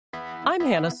I'm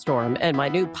Hannah Storm, and my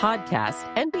new podcast,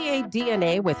 NBA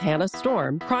DNA with Hannah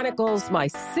Storm, chronicles my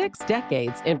 6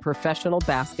 decades in professional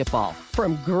basketball.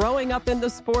 From growing up in the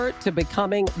sport to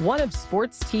becoming one of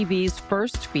sports TV's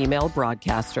first female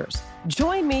broadcasters.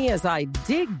 Join me as I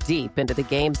dig deep into the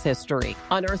game's history,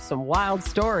 unearth some wild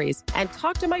stories, and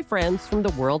talk to my friends from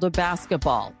the world of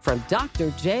basketball, from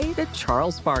Dr. J to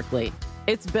Charles Barkley.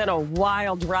 It's been a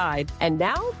wild ride, and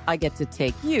now I get to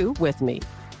take you with me.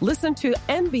 Listen to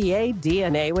NBA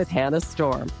DNA with Hannah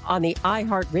Storm on the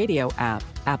iHeartRadio app,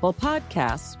 Apple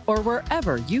Podcasts, or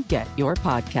wherever you get your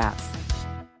podcasts.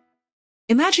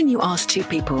 Imagine you ask 2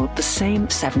 people the same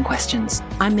 7 questions.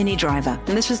 I'm Minnie Driver,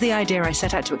 and this was the idea I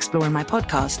set out to explore in my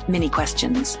podcast, Minnie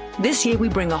Questions. This year, we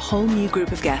bring a whole new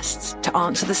group of guests to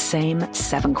answer the same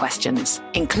 7 questions,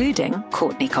 including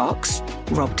Courtney Cox,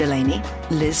 Rob Delaney,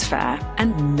 Liz Phair,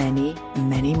 and many,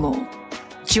 many more.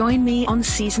 Join me on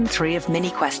Season 3 of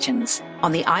Minnie Questions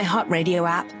on the iHeartRadio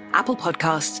app, Apple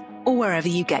Podcasts, or wherever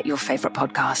you get your favorite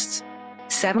podcasts.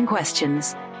 7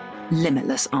 questions,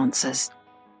 limitless answers.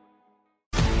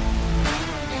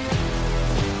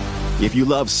 If you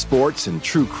love sports and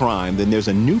true crime, then there's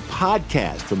a new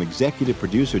podcast from executive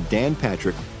producer Dan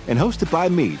Patrick and hosted by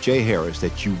me, Jay Harris,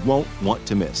 that you won't want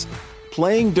to miss.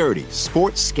 Playing Dirty: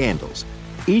 Sports Scandals.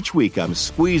 Each week, I'm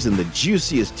squeezing the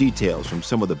juiciest details from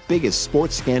some of the biggest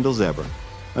sports scandals ever.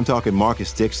 I'm talking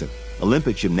Marcus Dixon,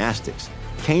 Olympic gymnastics,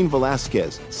 Cain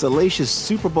Velasquez, salacious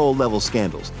Super Bowl-level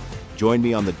scandals. Join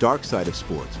me on the dark side of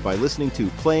sports by listening to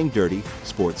Playing Dirty: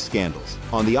 Sports Scandals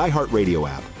on the iHeartRadio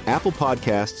app, Apple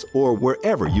Podcasts, or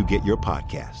wherever you get your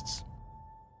podcasts.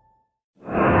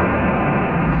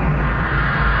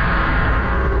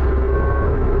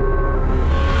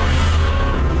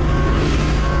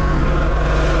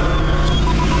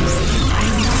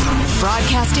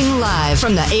 Broadcasting live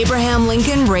from the Abraham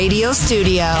Lincoln Radio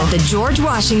Studio at the George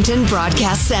Washington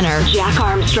Broadcast Center. Jack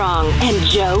Armstrong and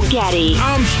Joe Getty.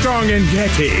 Armstrong and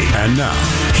Getty. And now,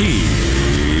 here's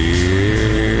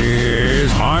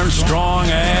Armstrong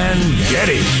and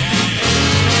Getty.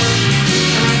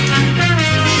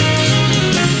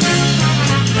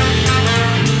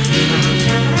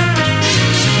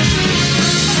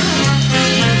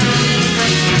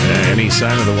 Any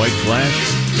sign of the white flash?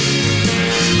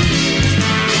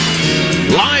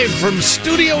 Live from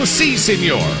Studio C,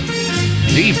 Senor,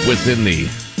 deep within the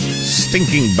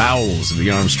stinking bowels of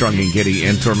the Armstrong and Getty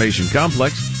Information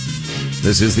Complex.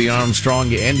 This is the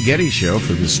Armstrong and Getty Show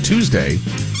for this Tuesday,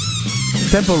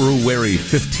 February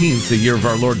 15th, the year of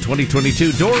our Lord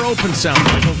 2022. Door open sound,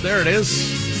 Michael. There it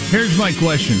is. Here's my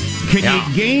question. Can you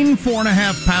gain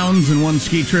 4.5 pounds in one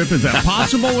ski trip? Is that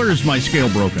possible, or is my scale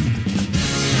broken?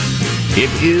 It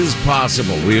is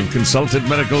possible. We have consulted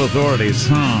medical authorities.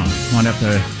 Might have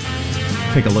to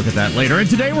take a look at that later. And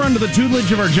today we're under the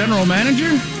tutelage of our general manager,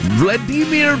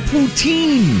 Vladimir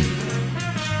Putin.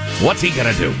 What's he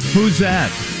gonna do? Who's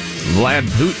that? Vlad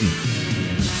Putin.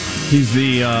 He's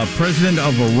the president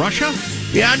of Russia?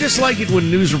 Yeah, I just like it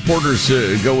when news reporters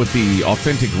go with the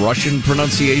authentic Russian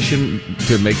pronunciation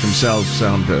to make themselves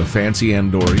sound fancy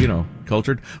and or,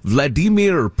 cultured.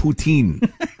 Vladimir Putin.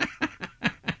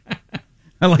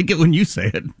 I like it when you say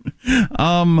it.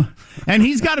 And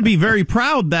he's got to be very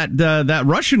proud that that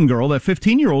Russian girl, that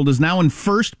 15-year-old, is now in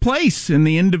first place in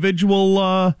the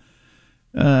individual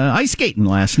ice skating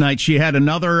last night. She had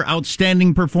another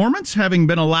outstanding performance, having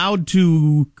been allowed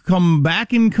to come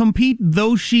back and compete,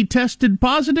 though she tested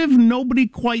positive. Nobody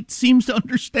quite seems to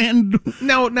understand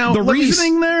the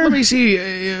reasoning there. Let me see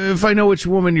if I know which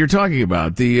woman you're talking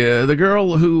about. The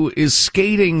girl who is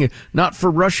skating not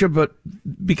for Russia, but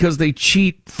because they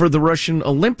cheat for the Russian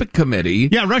Olympic Committee.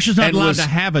 Yeah, Russia's not allowed to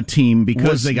have a team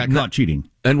because they got caught cheating.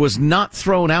 And was not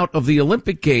thrown out of the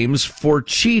Olympic Games for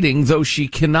cheating, though she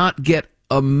cannot get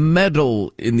a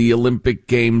medal in the Olympic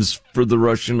Games for the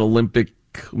Russian Olympic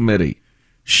Committee.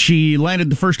 She landed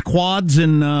the first quads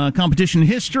in competition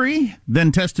history,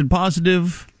 then tested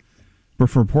positive for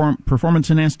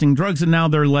performance-enhancing drugs, and now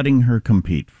they're letting her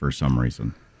compete for some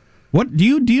reason. What do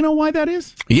you know why that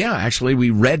is? Yeah, actually, we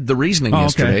read the reasoning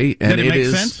yesterday, and it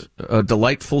is sense? A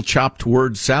delightful chopped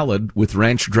word salad with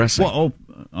ranch dressing. Well,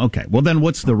 okay. Well, then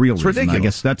what's the real reason? Ridiculous. I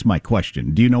guess that's my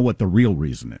question. Do you know what the real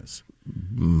reason is?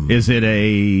 Is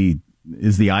the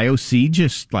IOC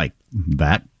just like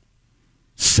that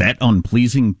set on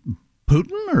pleasing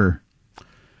Putin, or?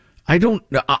 I don't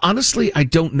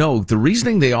know. The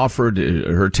reasoning they offered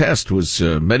her test was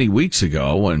many weeks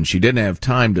ago, and she didn't have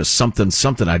time to something.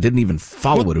 I didn't even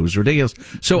follow it. It was ridiculous.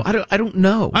 So I don't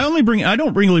know. I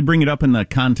don't really bring it up in the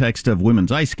context of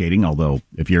women's ice skating, although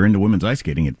if you're into women's ice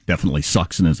skating, it definitely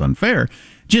sucks and is unfair.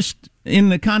 Just in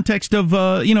the context of,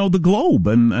 the globe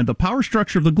and the power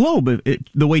structure of the globe.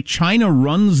 The way China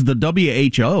runs the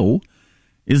WHO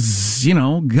is,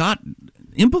 got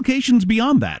implications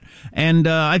beyond that. And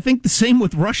I think the same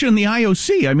with Russia and the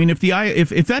IOC. I mean,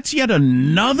 if that's yet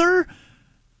another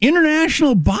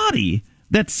international body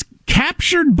that's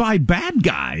captured by bad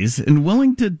guys and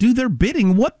willing to do their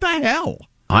bidding, what the hell?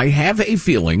 I have a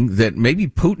feeling that maybe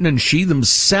Putin and Xi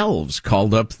themselves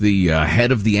called up the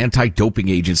head of the anti-doping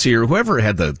agency or whoever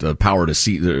had the power to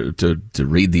see to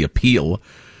read the appeal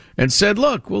and said,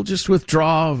 look, we'll just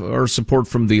withdraw our support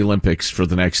from the Olympics for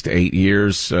the next 8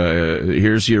 years.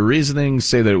 Here's your reasoning.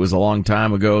 Say that it was a long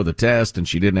time ago, the test, and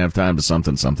she didn't have time to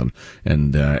something,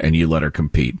 and you let her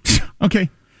compete. Okay.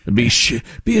 It'd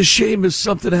be a shame if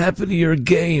something happened to your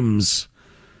games.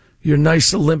 Your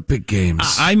nice Olympic Games.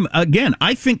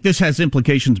 I think this has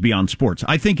implications beyond sports.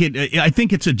 I think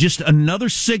it's just another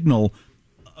signal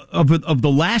of the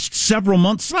last several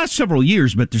months, last several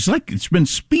years, but it's been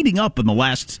speeding up in the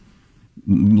last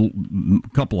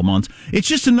couple of months. It's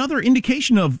just another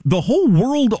indication of the whole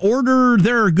world order.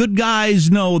 There are good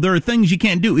guys. No, there are things you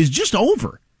can't do. Is just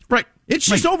over. Right. It's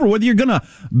just over. Whether you're going to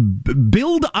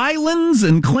build islands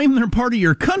and claim they're part of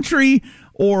your country,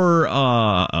 or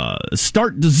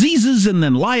start diseases and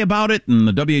then lie about it, and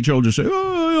the WHO will just say,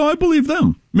 oh, I believe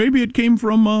them. Maybe it came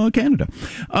from Canada.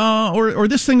 Or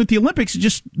this thing with the Olympics,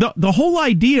 just the whole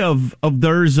idea of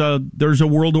there's a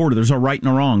world order, there's a right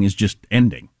and a wrong is just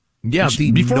ending. Yeah,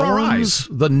 before our eyes.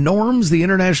 The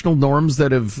international norms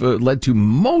that have led to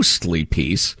mostly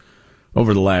peace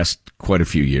over the last quite a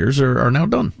few years are now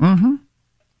done. Mm-hmm.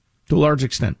 To a large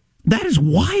extent. That is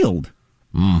wild.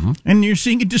 Mm-hmm. And you're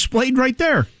seeing it displayed right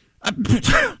there.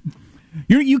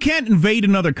 You can't invade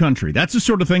another country. That's the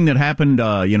sort of thing that happened,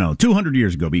 200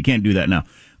 years ago, but you can't do that now.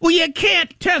 Well, you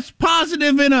can't test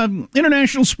positive in an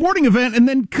international sporting event and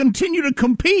then continue to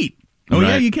compete. Oh, right.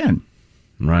 Yeah, you can.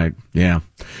 Right, yeah.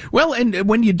 Well, and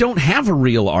when you don't have a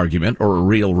real argument or a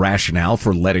real rationale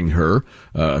for letting her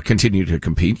continue to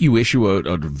compete, you issue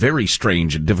a very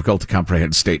strange and difficult to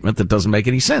comprehend statement that doesn't make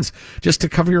any sense, just to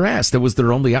cover your ass. That was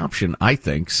their only option, I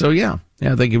think. So, yeah,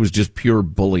 I think it was just pure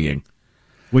bullying.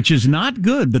 Which is not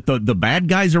good, that the bad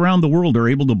guys around the world are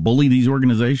able to bully these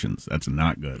organizations. That's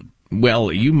not good.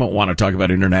 Well, you might want to talk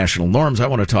about international norms. I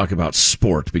want to talk about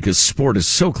sport because sport is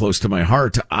so close to my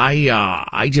heart.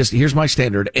 Here's my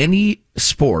standard. Any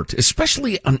sport,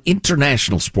 especially an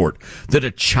international sport, that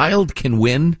a child can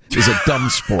win is a dumb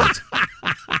sport.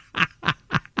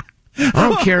 I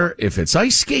don't care if it's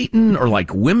ice skating or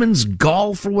like women's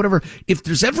golf or whatever. If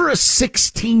there's ever a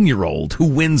 16-year-old who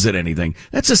wins at anything,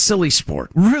 that's a silly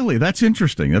sport. Really? That's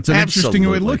interesting. That's an interesting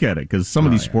way to look at it, because some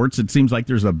of these sports, it seems like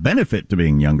there's a benefit to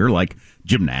being younger, like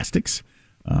gymnastics.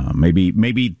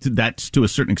 Maybe that's to a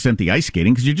certain extent the ice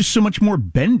skating, because you're just so much more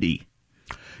bendy.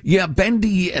 Yeah,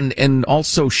 bendy and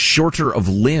also shorter of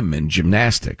limb in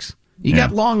gymnastics. You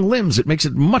got long limbs. It makes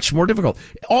it much more difficult.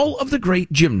 All of the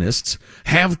great gymnasts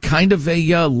have kind of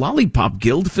a lollipop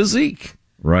guild physique.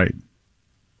 Right.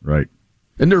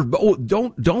 And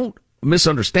don't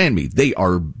misunderstand me. They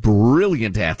are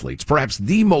brilliant athletes, perhaps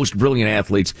the most brilliant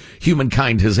athletes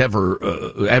humankind has ever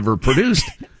produced.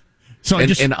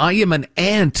 And I am an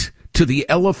ant to the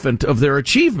elephant of their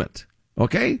achievement.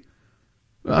 Okay?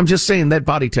 I'm just saying that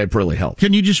body type really helps.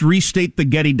 Can you just restate the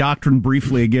Getty Doctrine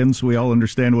briefly again so we all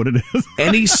understand what it is?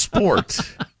 Any sport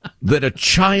that a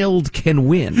child can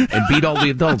win and beat all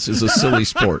the adults is a silly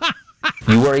sport.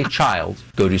 You are a child.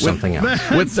 Go do something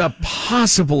else. With the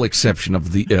possible exception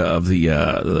of the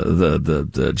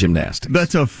gymnastics.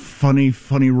 That's a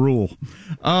funny rule.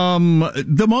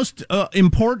 The most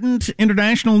important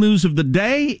international news of the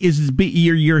day is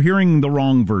you're hearing the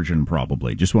wrong version,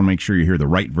 probably. Just want to make sure you hear the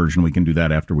right version. We can do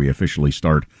that after we officially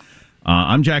start.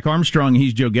 I'm Jack Armstrong.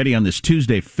 He's Joe Getty on this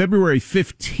Tuesday, February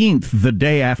 15th, the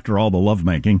day after all the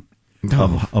lovemaking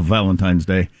of Valentine's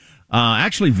Day.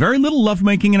 Actually, very little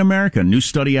lovemaking in America. New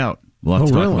study out. We'll have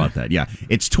to talk about that. Yeah.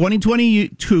 It's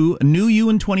 2022, new you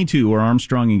in 22. We're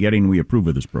Armstrong and Getty, and we approve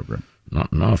of this program.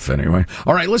 Not enough, anyway.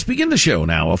 All right, let's begin the show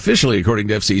now. Officially, according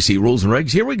to FCC rules and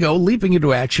regs, here we go, leaping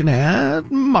into action at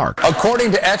Mark.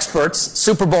 According to experts,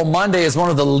 Super Bowl Monday is one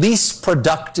of the least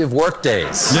productive work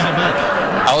days.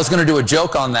 Yeah, I was going to do a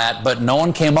joke on that, but no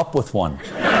one came up with one.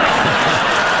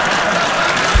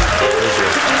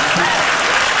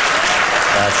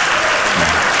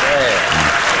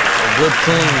 Good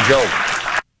clean joke.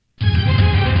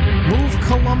 Move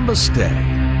Columbus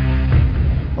Day.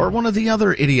 Or one of the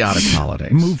other idiotic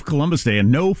holidays. Move Columbus Day,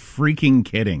 and no freaking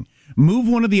kidding. Move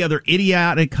one of the other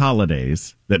idiotic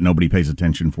holidays that nobody pays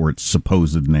attention for its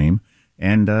supposed name,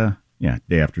 and Yeah,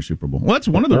 day after Super Bowl. Well, that's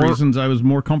one of the reasons I was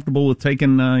more comfortable with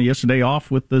taking yesterday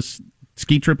off with this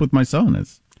ski trip with my son,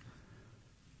 is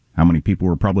how many people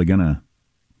were probably going to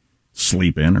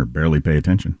sleep in or barely pay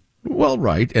attention. Well,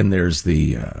 right, and there's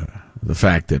the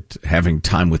fact that having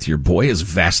time with your boy is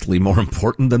vastly more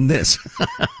important than this.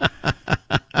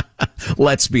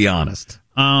 Let's be honest.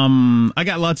 I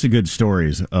got lots of good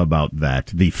stories about that.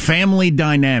 The family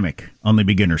dynamic on the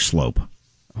beginner slope.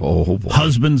 Oh, boy.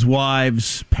 Husbands,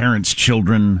 wives, parents,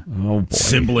 children,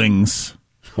 siblings.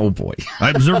 Oh, boy.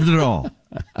 I observed it all.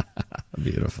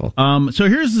 Beautiful. So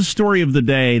here's the story of the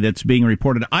day that's being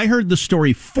reported. I heard the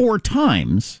story 4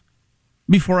 times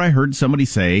before I heard somebody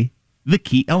say the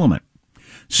key element.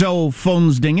 So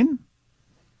phone's dinging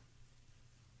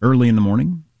early in the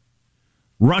morning.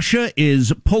 Russia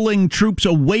is pulling troops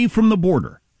away from the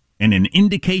border, and an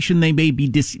indication they may be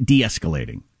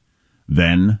de-escalating.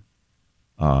 Then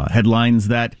headlines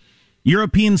that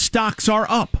European stocks are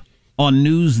up on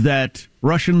news that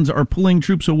Russians are pulling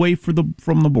troops away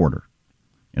from the border,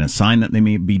 and a sign that they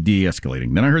may be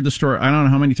de-escalating. Then I heard the story, I don't know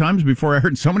how many times before I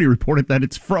heard somebody report it, that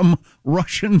it's from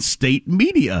Russian state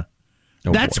media.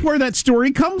 That's where that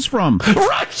story comes from.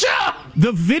 Russia!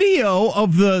 The video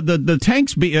of the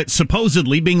tanks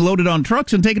supposedly being loaded on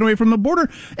trucks and taken away from the border,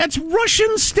 that's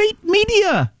Russian state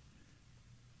media.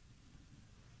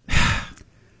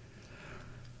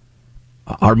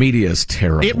 Our media is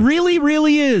terrible. It really,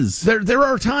 really is. There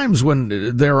are times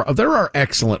when there are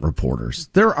excellent reporters.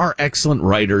 There are excellent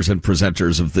writers and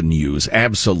presenters of the news,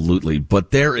 absolutely.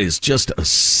 But there is just a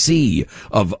sea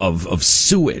of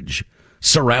sewage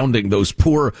surrounding those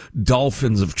poor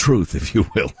dolphins of truth, if you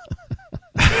will.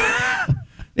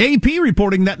 AP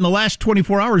reporting that in the last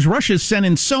 24 hours, Russia's sent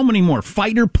in so many more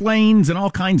fighter planes and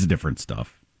all kinds of different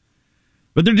stuff.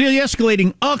 But they're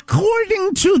de-escalating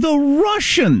according to the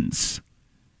Russians.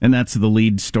 And that's the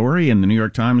lead story in the New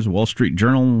York Times, Wall Street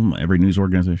Journal, every news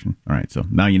organization. All right, so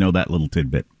now you know that little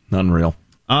tidbit. Unreal.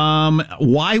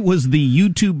 Why was the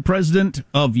YouTube president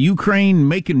of Ukraine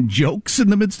making jokes in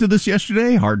the midst of this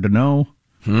yesterday? Hard to know.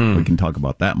 We can talk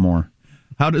about that more.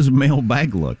 How does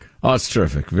mailbag look? Oh, it's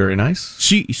terrific. Very nice.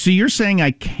 So you're saying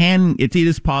it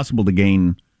is possible to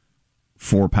gain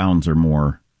 4 pounds or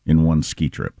more in one ski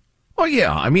trip? Oh,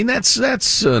 yeah. I mean, that's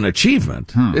an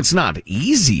achievement. It's not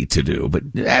easy to do, but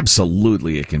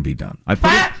absolutely it can be done.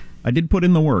 I did put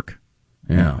in the work.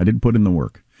 Yeah. I did put in the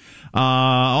work.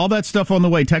 All that stuff on the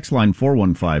way. Text line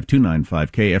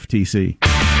 415-295-KFTC.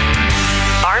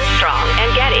 Armstrong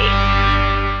and Getty.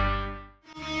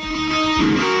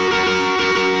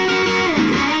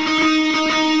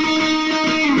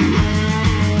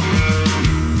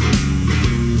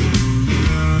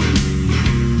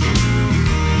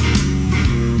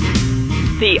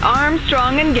 The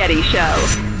Armstrong and Getty Show.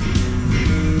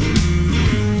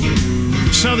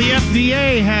 So the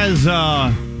FDA has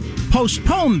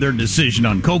postponed their decision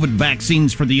on COVID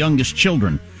vaccines for the youngest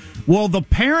children. Well, the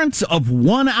parents of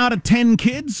 1 out of 10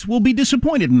 kids will be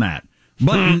disappointed in that.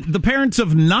 But the parents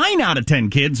of 9 out of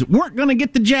 10 kids weren't going to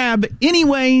get the jab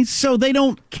anyway, so they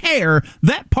don't care.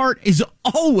 That part is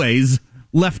always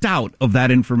left out of that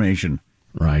information.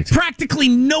 Right. Practically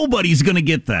nobody's going to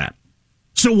get that.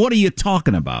 So what are you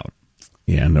talking about?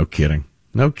 Yeah, no kidding.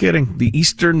 No kidding. The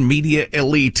Eastern media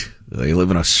elite, they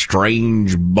live in a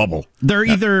strange bubble. They're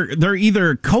either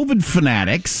COVID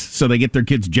fanatics, so they get their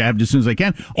kids jabbed as soon as they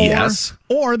can,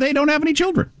 or they don't have any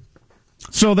children.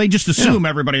 So they just assume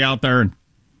everybody out there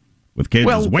with kids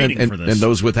is waiting for this. And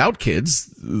those without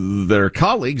kids, their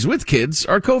colleagues with kids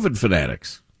are COVID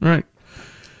fanatics. Right.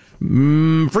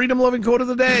 Freedom-loving quote of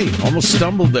the day. Almost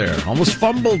stumbled there. Almost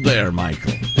fumbled there,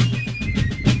 Michael.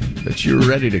 That you're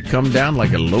ready to come down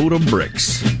like a load of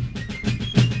bricks.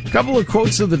 Couple of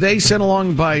quotes of the day sent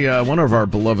along by one of our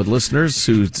beloved listeners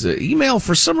whose email,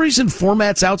 for some reason,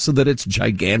 formats out so that it's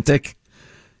gigantic.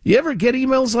 You ever get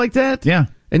emails like that? Yeah.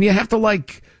 And you have to,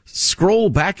 scroll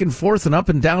back and forth and up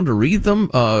and down to read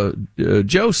them?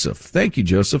 Joseph. Thank you,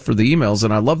 Joseph, for the emails.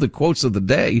 And I love the quotes of the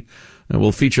day. And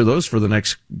we'll feature those for the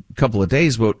next couple of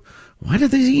days. But why do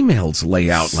these emails lay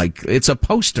out like it's a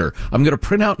poster I'm going to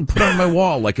print out and put on my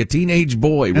wall like a teenage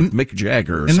boy with Mick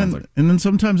Jagger or something? And then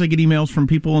sometimes I get emails from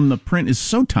people and the print is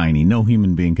so tiny, no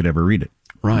human being could ever read it.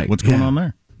 Right. What's going on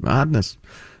there? Oddness.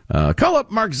 Call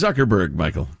up Mark Zuckerberg,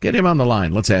 Michael. Get him on the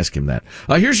line. Let's ask him that.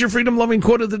 Here's your freedom-loving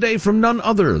quote of the day from none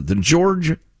other than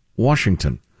George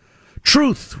Washington.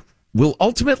 Truth will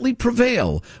ultimately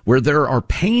prevail where there are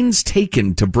pains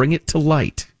taken to bring it to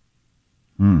light.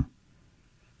 I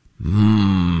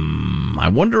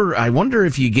wonder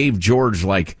if you gave George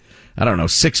I don't know,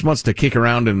 6 months to kick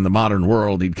around in the modern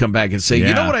world, he'd come back and say,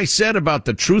 you know what I said about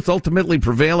the truth ultimately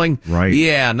prevailing? Right.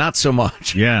 Yeah, not so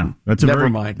much. Yeah, Never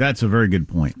mind. That's a very good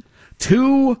point.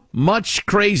 Too much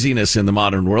craziness in the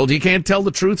modern world. You can't tell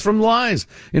the truth from lies.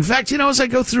 In fact, as I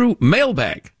go through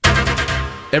mailbag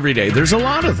every day, there's a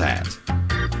lot of that.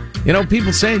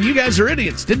 People saying, you guys are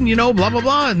idiots. Didn't you know, blah, blah,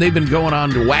 blah. And they've been going on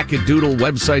to wackadoodle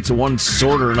websites of one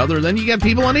sort or another. Then you got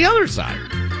people on the other side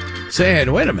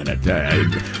saying, wait a minute,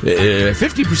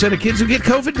 50% of kids who get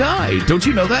COVID die. Don't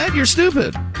you know that? You're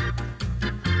stupid.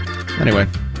 Anyway,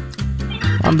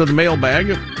 on to the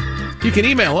mailbag. You can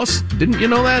email us. Didn't you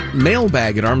know that?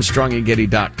 Mailbag at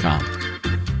armstrongandgetty.com.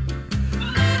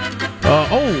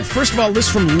 First of all, this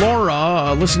from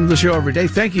Laura. Listen to the show every day.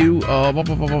 Thank you.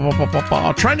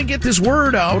 Trying to get this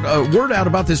word out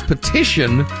about this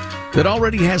petition that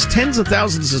already has tens of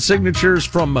thousands of signatures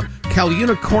from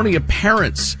Calunicornia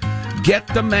parents. Get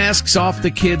the masks off the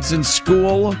kids in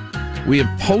school. We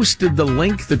have posted the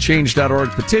link, the change.org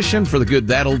petition, for the good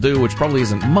that'll do, which probably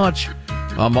isn't much.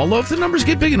 Although if the numbers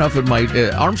get big enough, it might.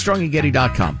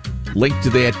 ArmstrongandGetty.com. Link to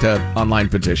that online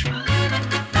petition.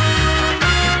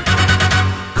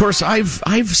 Of course,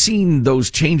 I've seen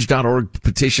those change.org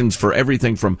petitions for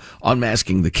everything from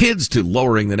unmasking the kids to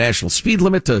lowering the national speed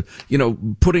limit to,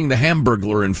 putting the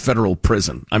Hamburglar in federal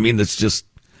prison. I mean, it's just,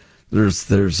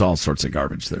 there's all sorts of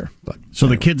garbage there. But so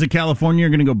the kids of California are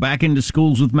going to go back into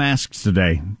schools with masks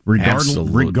today,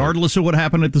 regardless of what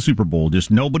happened at the Super Bowl. Just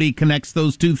nobody connects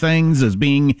those two things as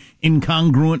being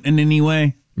incongruent in any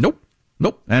way. Nope.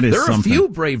 That is there are something. a few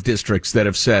brave districts that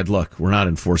have said, look, we're not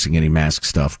enforcing any mask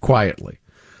stuff quietly.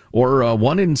 Or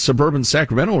one in suburban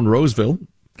Sacramento in Roseville,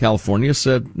 California,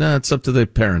 said, nah, it's up to the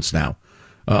parents now.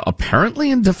 Apparently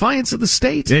in defiance of the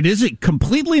state. It is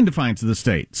completely in defiance of the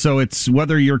state. So it's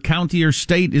whether your county or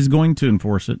state is going to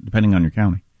enforce it, depending on your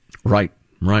county. Right.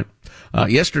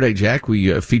 Yesterday, Jack,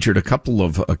 we featured a couple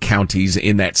of counties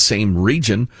in that same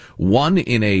region. One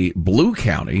in a blue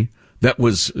county that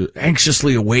was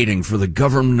anxiously awaiting for the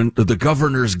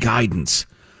governor's guidance.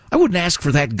 I wouldn't ask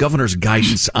for that governor's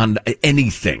guidance on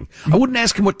anything. I wouldn't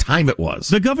ask him what time it was.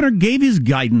 The governor gave his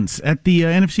guidance at the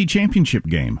NFC Championship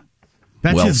game.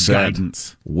 That's his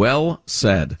guidance. Well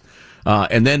said.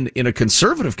 And then in a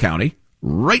conservative county,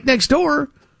 right next door,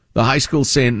 the high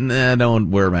school's saying, nah,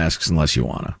 don't wear masks unless you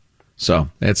want to. So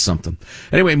that's something.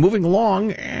 Anyway, moving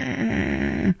along.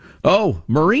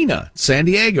 Marina, San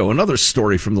Diego, another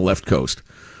story from the left coast.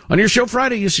 On your show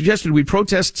Friday, you suggested we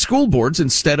protest school boards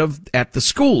instead of at the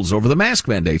schools over the mask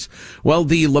mandates. Well,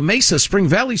 the La Mesa Spring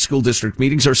Valley School District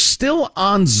meetings are still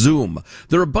on Zoom.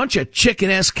 They're a bunch of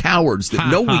chicken-ass cowards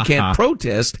that know we can't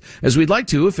protest as we'd like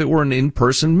to if it were an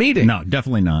in-person meeting. No,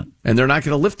 definitely not. And they're not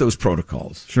going to lift those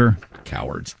protocols. Sure.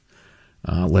 Cowards.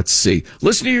 Let's see.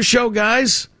 Listen to your show,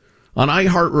 guys, on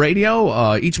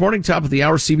iHeartRadio. Each morning, top of the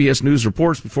hour, CBS News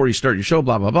reports before you start your show,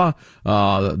 blah, blah,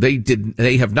 blah.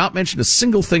 They have not mentioned a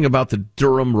single thing about the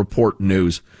Durham report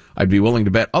news. I'd be willing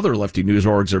to bet other lefty news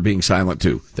orgs are being silent,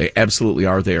 too. They absolutely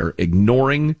are. They are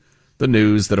ignoring the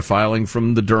news that a filing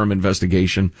from the Durham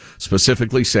investigation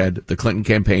specifically said the Clinton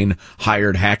campaign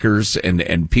hired hackers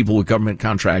and people with government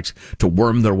contracts to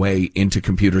worm their way into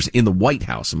computers in the White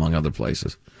House, among other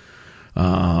places.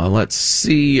 Let's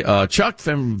see. Chuck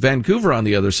from Vancouver on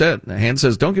the other hand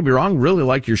says, don't get me wrong, really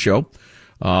like your show.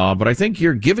 But I think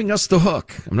you're giving us the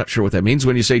hook. I'm not sure what that means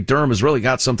when you say Durham has really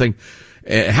got something.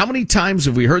 How many times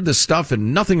have we heard this stuff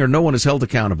and nothing or no one is held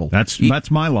accountable? That's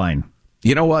my line.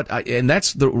 You know what? And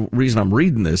that's the reason I'm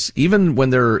reading this. Even when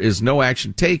there is no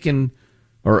action taken,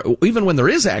 or even when there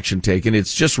is action taken,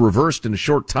 it's just reversed in a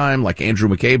short time, like Andrew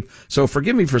McCabe. So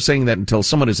forgive me for saying that until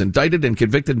someone is indicted and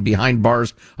convicted and behind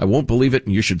bars. I won't believe it,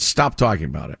 and you should stop talking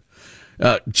about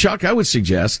it. Chuck, I would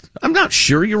suggest, I'm not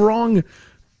sure you're wrong,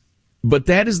 but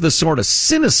that is the sort of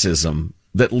cynicism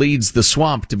that leads the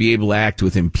swamp to be able to act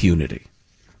with impunity.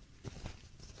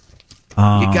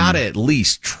 You gotta at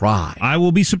least try. I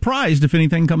will be surprised if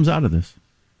anything comes out of this.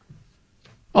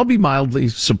 I'll be mildly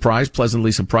surprised,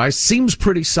 pleasantly surprised. Seems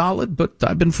pretty solid, but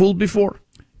I've been fooled before.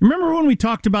 Remember when we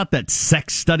talked about that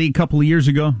sex study a couple of years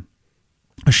ago?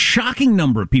 A shocking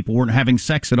number of people weren't having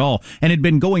sex at all, and had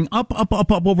been going up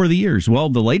over the years. Well,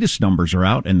 the latest numbers are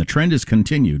out, and the trend has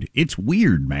continued. It's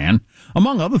weird, man.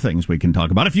 Among other things we can talk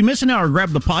about. If you miss an hour,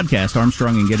 grab the podcast,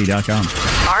 ArmstrongandGetty.com.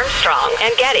 Armstrong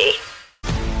and Getty.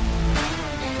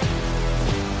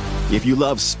 If you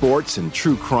love sports and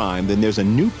true crime, then there's a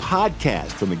new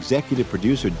podcast from executive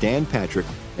producer Dan Patrick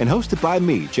and hosted by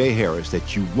me, Jay Harris,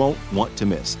 that you won't want to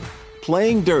miss.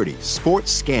 Playing Dirty: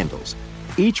 Sports Scandals.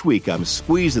 Each week, I'm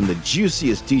squeezing the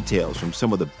juiciest details from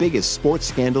some of the biggest sports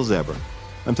scandals ever.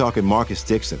 I'm talking Marcus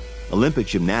Dixon, Olympic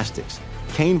gymnastics,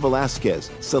 Cain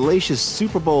Velasquez, salacious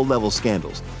Super Bowl-level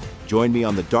scandals. Join me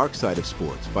on the dark side of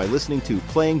sports by listening to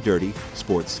Playing Dirty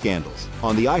Sports Scandals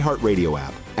on the iHeartRadio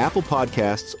app, Apple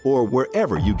Podcasts, or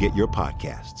wherever you get your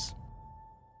podcasts.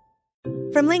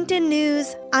 From LinkedIn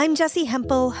News, I'm Jessie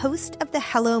Hempel, host of the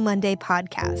Hello Monday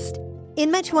podcast. In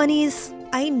my 20s,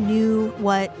 I knew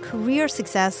what career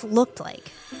success looked like.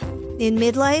 In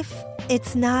midlife,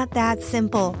 it's not that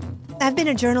simple. I've been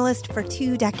a journalist for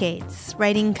 2 decades,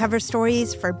 writing cover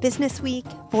stories for Business Week,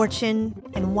 Fortune,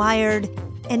 and Wired.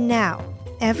 And now,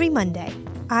 every Monday,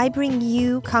 I bring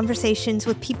you conversations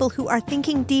with people who are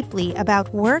thinking deeply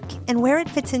about work and where it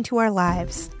fits into our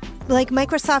lives. Like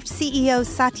Microsoft CEO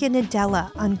Satya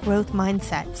Nadella on growth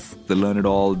mindsets. The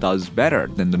learn-it-all does better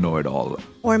than the know-it-all.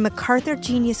 Or MacArthur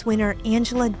Genius winner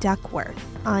Angela Duckworth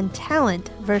on talent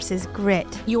versus grit.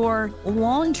 Your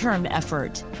long-term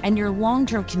effort and your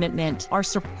long-term commitment are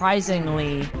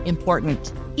surprisingly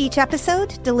important. Each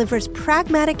episode delivers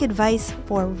pragmatic advice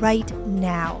for right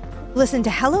now. Listen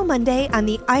to Hello Monday on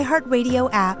the iHeartRadio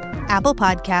app, Apple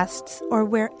Podcasts, or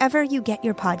wherever you get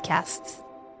your podcasts.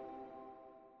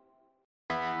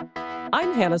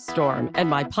 I'm Hannah Storm, and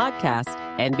my podcast,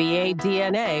 NBA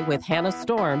DNA with Hannah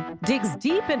Storm, digs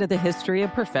deep into the history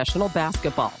of professional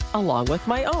basketball, along with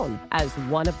my own, as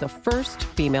one of the first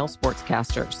female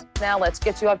sportscasters. Now let's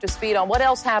get you up to speed on what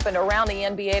else happened around the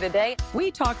NBA today.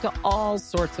 We talk to all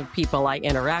sorts of people I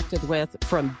interacted with,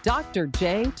 from Dr.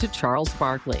 J to Charles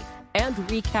Barkley, and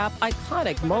recap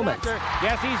iconic moments.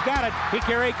 Yes, he's got it.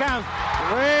 Here he comes.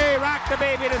 We rock the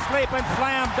baby to sleep and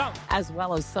slam dunk. As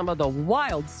well as some of the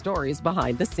wild stories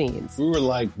behind the scenes. We were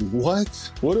like,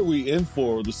 what? What are we in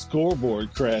for? The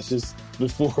scoreboard crashes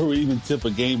before we even tip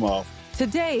a game off.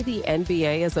 Today, the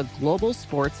NBA is a global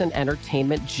sports and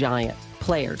entertainment giant.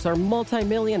 Players are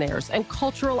multimillionaires and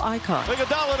cultural icons.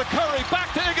 Iguodala to Curry,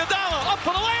 back to Iguodala, up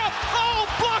for the layup. Oh,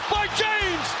 blocked by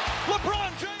James.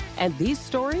 LeBron James. And these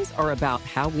stories are about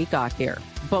how we got here,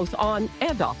 both on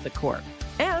and off the court.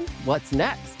 And what's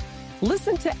next?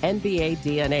 Listen to NBA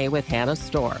DNA with Hannah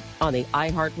Storm on the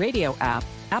iHeartRadio app,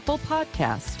 Apple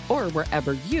Podcasts, or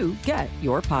wherever you get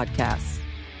your podcasts.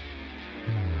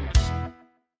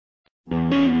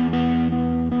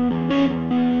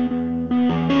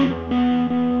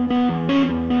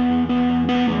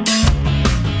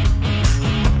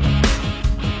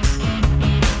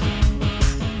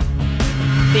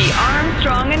 The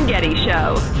Armstrong and Getty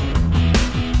Show.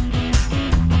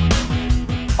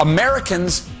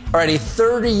 Americans are at a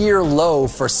 30-year low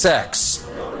for sex.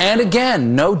 And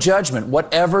again, no judgment.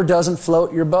 Whatever doesn't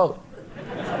float your boat.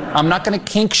 I'm not going to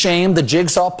kink shame the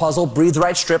jigsaw puzzle, breathe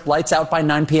right strip, lights out by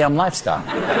 9 p.m. lifestyle.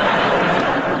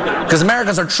 Because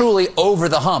Americans are truly over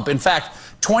the hump. In fact,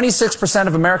 26%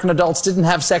 of American adults didn't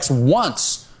have sex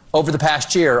once over the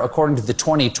past year, according to the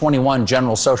 2021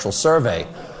 General Social Survey.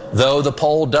 Though the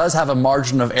poll does have a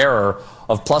margin of error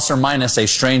of plus or minus a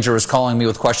stranger is calling me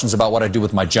with questions about what I do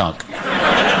with my junk.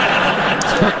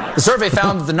 The survey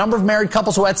found that the number of married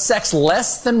couples who had sex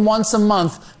less than once a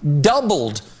month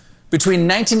doubled between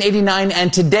 1989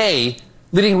 and today,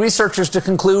 leading researchers to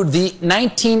conclude the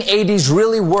 1980s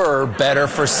really were better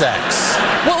for sex.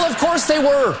 Well, of course they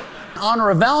were. In honor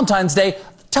of Valentine's Day,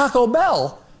 Taco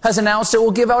Bell has announced it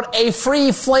will give out a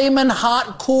free Flamin'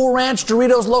 Hot Cool Ranch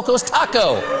Doritos Locos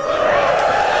Taco.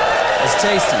 That's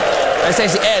tasty. That's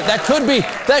tasty. Ed, that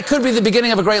could be the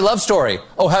beginning of a great love story.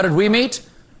 Oh, how did we meet?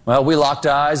 Well, we locked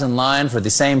eyes in line for the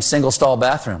same single-stall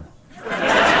bathroom.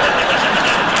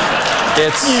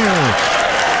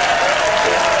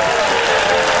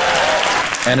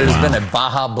 And it has been a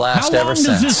Baja Blast ever since.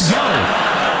 How long does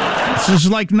this go? This is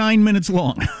like 9 minutes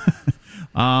long.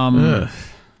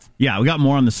 Yeah, we got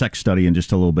more on the sex study in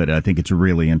just a little bit. I think it's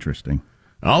really interesting.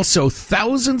 Also,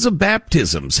 thousands of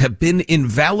baptisms have been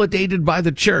invalidated by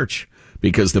the church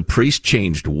because the priest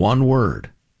changed one word.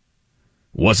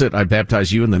 Was it, I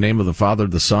baptize you in the name of the Father,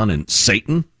 the Son, and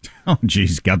Satan? Oh,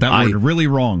 geez, got that word really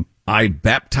wrong. I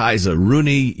baptize a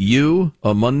Rooney, you,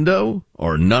 a Mundo,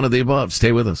 or none of the above.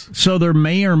 Stay with us. So there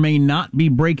may or may not be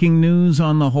breaking news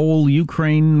on the whole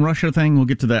Ukraine-Russia thing. We'll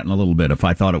get to that in a little bit. If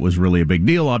I thought it was really a big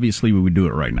deal, obviously we would do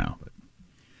it right now.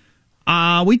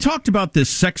 We talked about this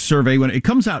sex survey when it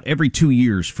comes out every 2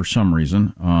 years for some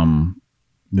reason.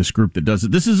 This group that does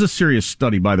it. This is a serious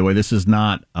study, by the way. This is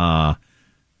not...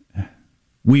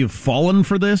 we have fallen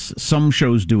for this. Some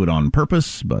shows do it on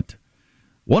purpose, but...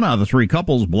 1 out of the 3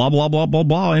 couples, blah, blah, blah, blah,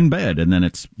 blah, in bed. And then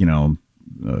it's,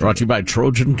 brought to you by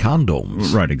Trojan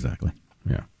Condoms. Right, exactly.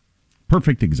 Yeah.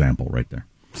 Perfect example right there.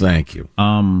 Thank you.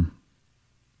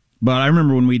 But I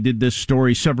remember when we did this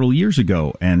story several years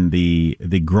ago, and the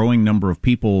growing number of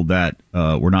people that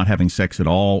were not having sex at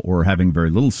all or having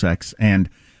very little sex. And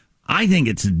I think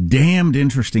it's damned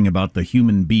interesting about the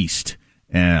human beast.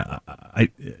 Too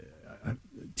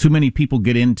many people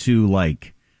get into,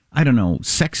 like, I don't know,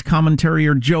 sex commentary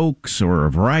or jokes or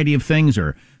a variety of things,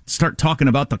 or start talking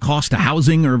about the cost of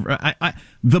housing, or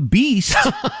the beast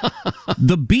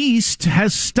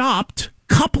has stopped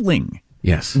coupling.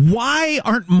 Yes. Why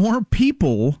aren't more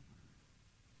people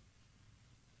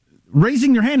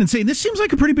raising their hand and saying, this seems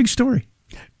like a pretty big story?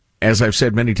 As I've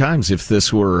said many times, if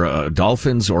this were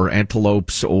dolphins or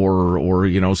antelopes or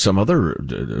some other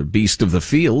beast of the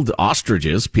field,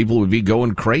 ostriches, people would be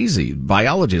going crazy.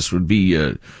 Biologists would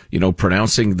be,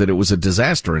 pronouncing that it was a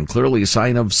disaster and clearly a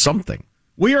sign of something.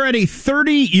 We are at a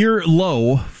 30-year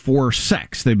low for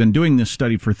sex. They've been doing this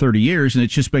study for 30 years, and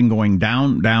it's just been going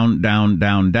down, down, down,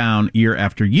 down, down, year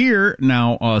after year.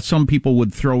 Now, some people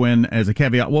would throw in as a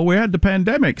caveat, well, we had the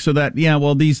pandemic, so that,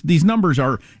 these numbers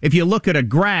are, if you look at a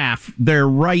graph, they're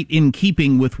right in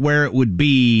keeping with where it would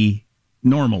be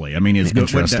normally. I mean, it's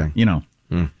interesting.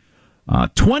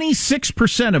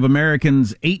 26% of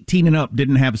Americans 18 and up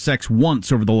didn't have sex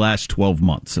once over the last 12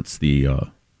 months. That's the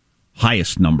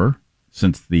highest number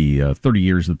since the 30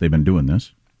 years that they've been doing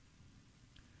this.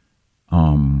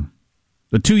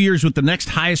 The 2 years with the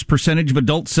next highest percentage of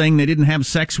adults saying they didn't have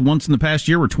sex once in the past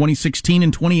year were 2016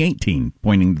 and 2018,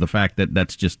 pointing to the fact that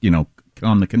that's just,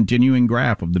 on the continuing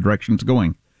graph of the direction it's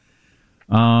going.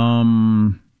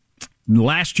 Last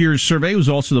year's survey was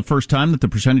also the first time that the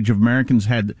percentage of Americans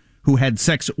who had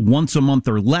sex once a month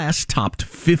or less topped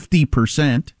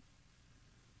 50%.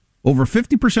 Over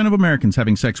 50% of Americans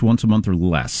having sex once a month or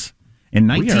less.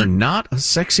 We are not a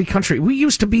sexy country. We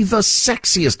used to be the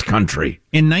sexiest country.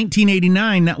 In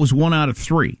 1989, that was 1 out of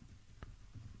 3.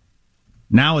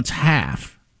 Now it's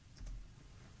half.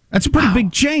 That's a pretty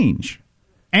big change.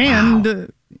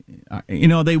 And,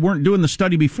 they weren't doing the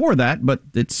study before that, but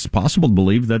it's possible to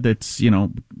believe that it's,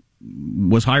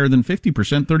 was higher than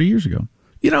 50% 30 years ago.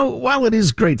 While it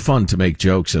is great fun to make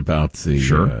jokes about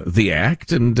the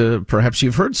act, and perhaps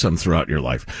you've heard some throughout your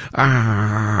life,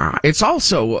 it's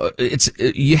also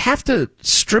you have to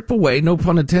strip away, no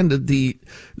pun intended, the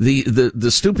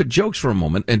stupid jokes for a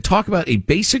moment and talk about a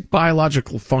basic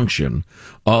biological function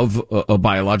of a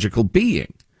biological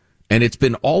being. And it's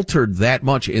been altered that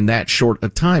much in that short a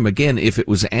time. Again, if it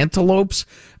was antelopes,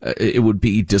 it would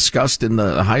be discussed in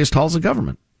the highest halls of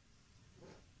government.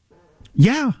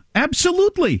 Yeah,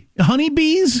 absolutely.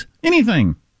 Honeybees,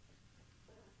 anything.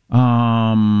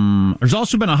 There's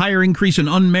also been a higher increase in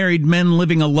unmarried men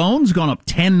living alone. It's gone up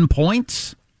 10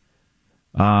 points.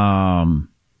 And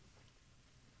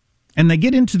they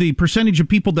get into the percentage of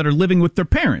people that are living with their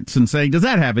parents and say, does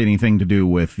that have anything to do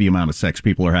with the amount of sex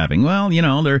people are having? Well,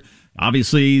 they're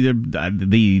obviously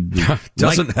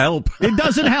doesn't help. It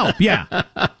doesn't help. Yeah.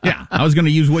 Yeah. I was going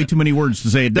to use way too many words to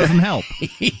say it doesn't help.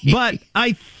 But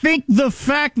I think the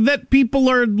fact that people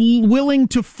are willing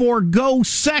to forego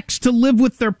sex to live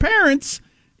with their parents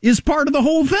is part of the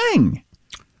whole thing.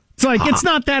 It's like, it's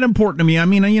not that important to me. I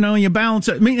mean, you balance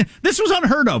it. I mean, this was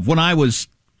unheard of when I was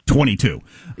 22.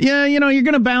 Yeah, you're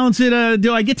going to balance it.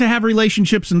 Do I get to have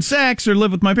relationships and sex or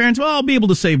live with my parents? Well, I'll be able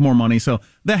to save more money, so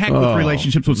the heck with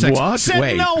relationships with sex. What?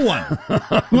 Said no one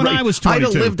when I was 22.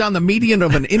 I'd have lived on the median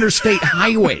of an interstate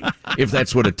highway if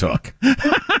that's what it took.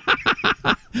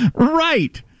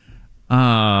 Right.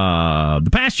 The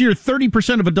past year,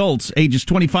 30% of adults ages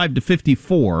 25 to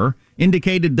 54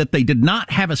 indicated that they did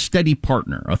not have a steady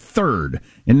partner, a third.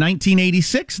 In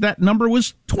 1986, that number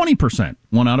was 20%,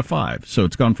 1 out of 5. So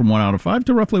it's gone from 1 out of 5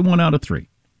 to roughly 1 out of 3.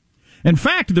 In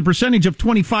fact, the percentage of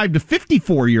 25 to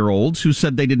 54-year-olds who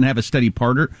said they didn't have a steady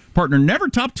partner never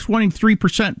topped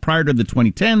 23% prior to the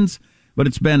 2010s, but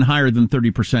it's been higher than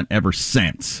 30% ever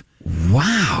since.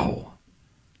 Wow.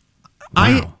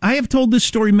 I have told this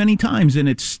story many times, and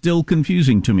it's still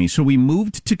confusing to me. So we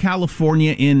moved to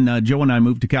California Joe and I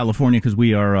moved to California because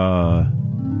we are a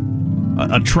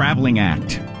traveling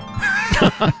act.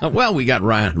 Well, we got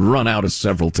run out of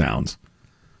several towns.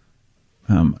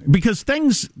 Because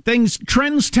trends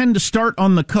tend to start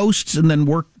on the coasts and then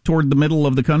work toward the middle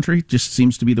of the country. Just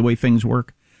seems to be the way things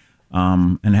work,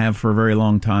 and have for a very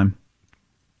long time.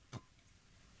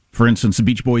 For instance, the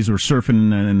Beach Boys were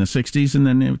surfing in the 60s, and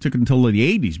then it took until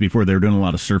the 80s before they were doing a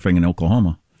lot of surfing in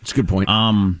Oklahoma. That's a good point.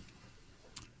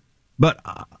 But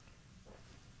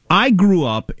I grew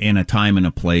up in a time and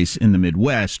a place in the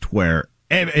Midwest where,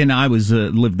 and I was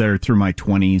lived there through my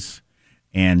 20s,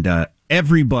 and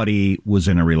everybody was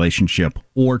in a relationship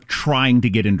or trying to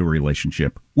get into a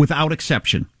relationship, without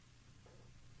exception.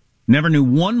 Never knew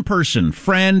one person,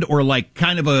 friend, or like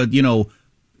kind of a,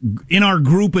 in our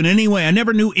group in any way. I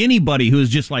never knew anybody who was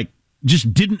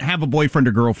just didn't have a boyfriend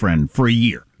or girlfriend for a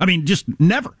year. I mean, just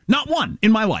never. Not one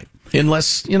in my life.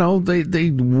 Unless,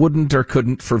 they wouldn't or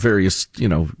couldn't for various,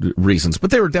 reasons.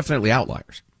 But they were definitely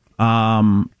outliers.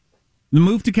 The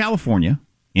move to California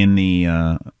in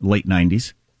the late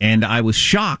 90s, and I was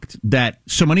shocked that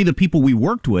so many of the people we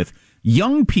worked with,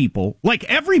 young people, like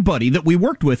everybody that we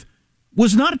worked with,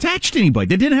 was not attached to anybody.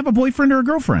 They didn't have a boyfriend or a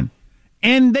girlfriend.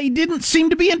 And they didn't seem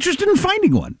to be interested in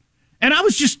finding one. And I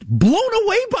was just blown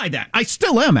away by that. I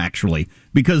still am, actually,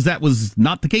 because that was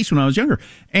not the case when I was younger.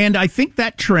 And I think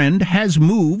that trend has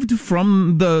moved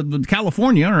from the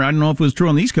California, or I don't know if it was true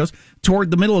on the East Coast, toward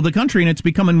the middle of the country, and it's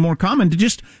becoming more common to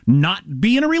just not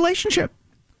be in a relationship.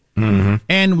 Mm-hmm.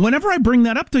 And whenever I bring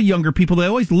that up to younger people, they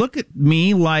always look at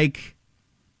me like,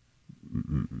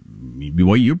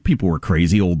 well, you people were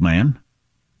crazy, old man.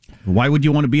 Why would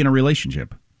you want to be in a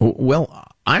relationship? Well,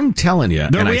 I'm telling you,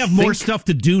 we have more stuff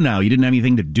to do now. You didn't have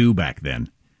anything to do back then.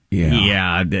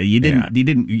 Yeah,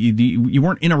 you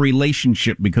weren't in a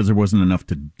relationship because there wasn't enough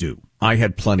to do. I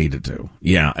had plenty to do.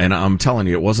 Yeah, and I'm telling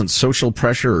you, it wasn't social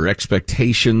pressure or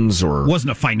expectations or... It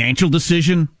wasn't a financial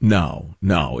decision? No.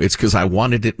 It's because I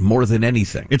wanted it more than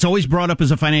anything. It's always brought up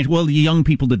as a financial... Well, the young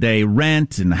people today,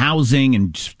 rent and housing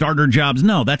and starter jobs.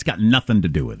 No, that's got nothing to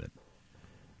do with it.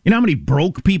 You know how many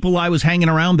broke people I was hanging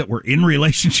around that were in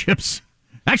relationships?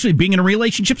 Actually, being in a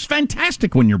relationship's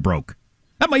fantastic when you're broke.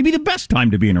 That might be the best time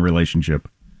to be in a relationship.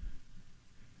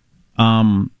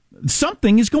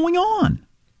 Something is going on.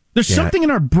 There's something in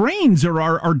our brains or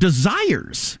our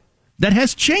desires that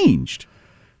has changed.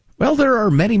 Well, there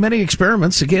are many, many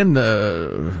experiments. Again,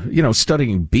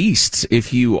 studying beasts.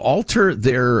 If you alter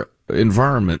their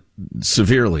environment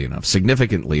severely enough,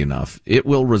 significantly enough, it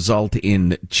will result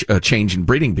in a change in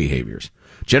breeding behaviors.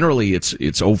 Generally,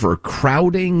 it's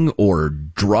overcrowding or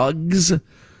drugs.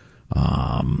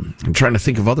 I'm trying to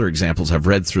think of other examples I've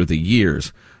read through the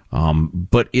years.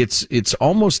 But it's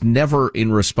almost never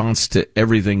in response to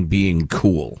everything being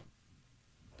cool.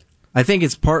 I think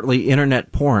it's partly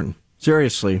internet porn.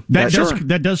 Seriously.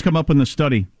 That does come up in the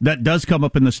study.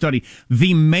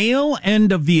 The male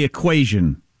end of the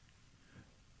equation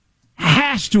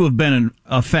has to have been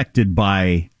affected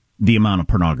by the amount of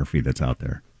pornography that's out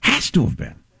there. Has to have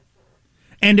been.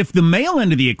 And if the male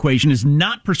end of the equation is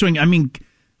not pursuing, I mean,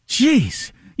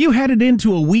 geez, you headed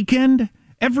into a weekend,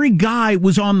 every guy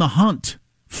was on the hunt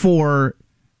for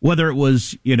whether it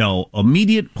was,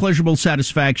 immediate pleasurable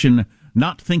satisfaction,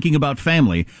 not thinking about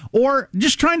family, or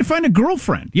just trying to find a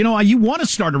girlfriend. You want to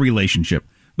start a relationship.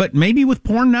 But maybe with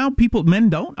porn now, men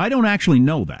don't. I don't actually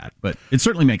know that, but it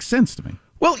certainly makes sense to me.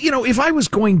 Well, if I was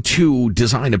going to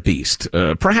design a beast,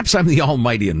 perhaps I'm the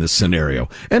almighty in this scenario.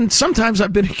 And sometimes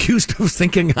I've been accused of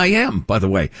thinking I am, by the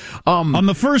way. On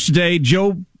the first day,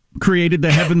 Joe created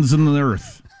the heavens and the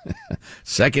earth.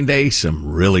 Second day, some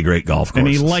really great golf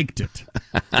courses. And he liked it.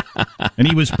 And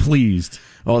he was pleased.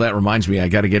 Oh, that reminds me, I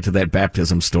got to get to that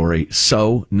baptism story.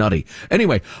 So nutty.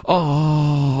 Anyway,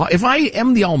 if I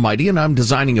am the almighty and I'm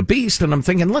designing a beast and I'm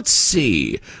thinking, let's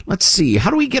see,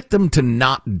 how do we get them to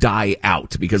not die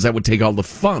out? Because that would take all the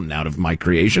fun out of my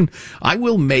creation. I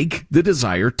will make the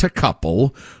desire to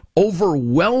couple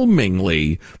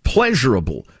overwhelmingly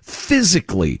pleasurable,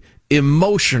 physically,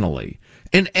 emotionally.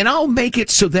 And I'll make it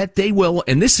so that they will,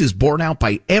 and this is borne out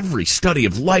by every study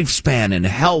of lifespan and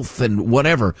health and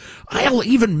whatever, I'll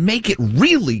even make it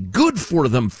really good for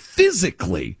them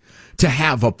physically to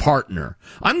have a partner.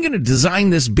 I'm going to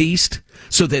design this beast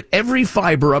so that every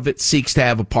fiber of it seeks to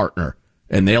have a partner.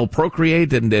 And they'll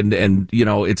procreate and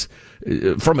it's,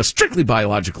 from a strictly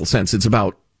biological sense, it's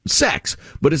about sex.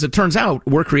 But as it turns out,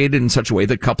 we're created in such a way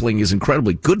that coupling is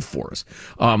incredibly good for us.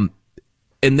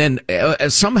 And then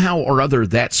somehow or other,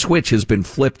 that switch has been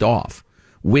flipped off,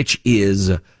 which is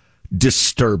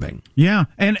disturbing. Yeah.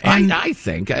 And I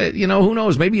think, who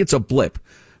knows, maybe it's a blip,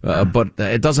 but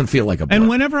it doesn't feel like a blip. And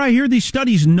whenever I hear these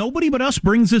studies, nobody but us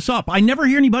brings this up. I never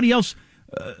hear anybody else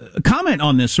comment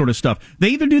on this sort of stuff. They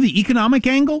either do the economic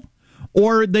angle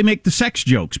or they make the sex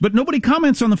jokes, but nobody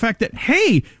comments on the fact that,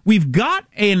 hey, we've got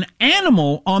an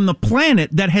animal on the planet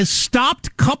that has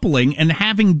stopped coupling and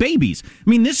having babies. I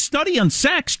mean, this study on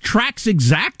sex tracks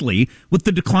exactly with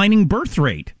the declining birth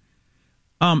rate.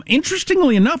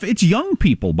 Interestingly enough, it's young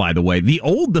people, by the way.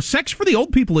 The sex for the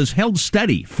old people is held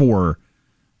steady for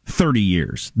 30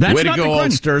 years. That's way to not go,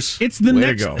 declining. oldsters. It's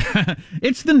the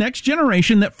it's the next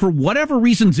generation that, for whatever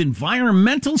reasons,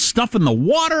 environmental stuff in the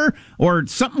water or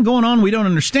something going on we don't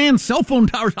understand, cell phone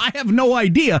towers, I have no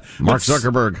idea. Mark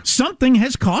Zuckerberg. Something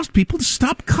has caused people to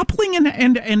stop coupling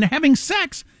and having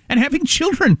sex. and having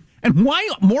children. And why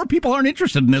more people aren't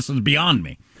interested in this is beyond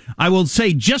me. I will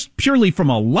say, just purely from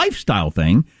a lifestyle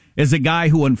thing, as a guy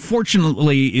who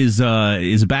unfortunately is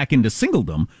back into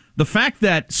singledom, the fact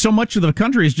that so much of the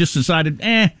country has just decided,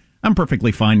 I'm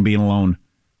perfectly fine being alone,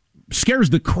 scares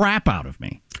the crap out of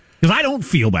me. Because I don't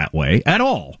feel that way at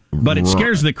all. But it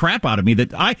scares the crap out of me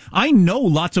that I know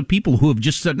lots of people who have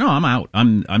just said, no, I'm out.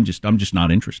 I'm just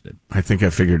not interested. I think I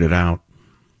figured it out.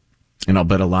 And I'll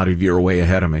bet a lot of you are way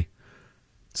ahead of me.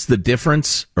 It's the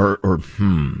difference,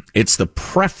 it's the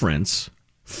preference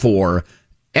for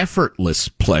effortless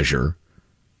pleasure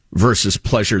versus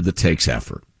pleasure that takes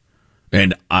effort.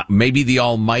 And maybe the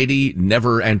Almighty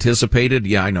never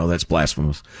anticipated, I know that's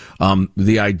blasphemous,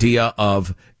 the idea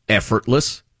of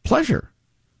effortless pleasure.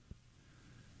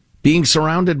 Being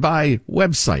surrounded by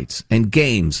websites and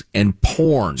games and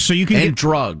porn and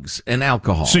drugs and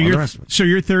alcohol. So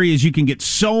your theory is you can get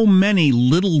so many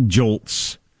little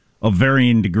jolts of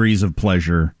varying degrees of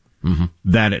pleasure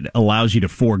that it allows you to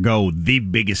forego the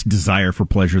biggest desire for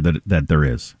pleasure that there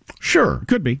is. Sure.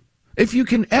 Could be. If you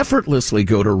can effortlessly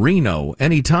go to Reno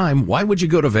anytime, why would you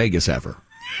go to Vegas ever?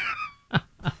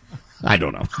 I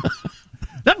don't know.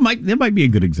 That might be a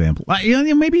good example.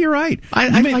 Maybe you're right.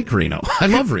 I like Reno. I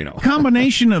love Reno.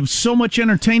 Combination of so much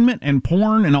entertainment and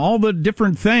porn and all the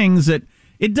different things that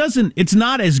it's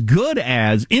not as good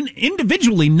as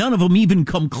individually. None of them even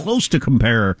come close to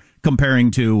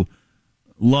comparing to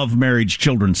love, marriage,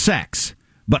 children, sex.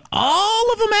 But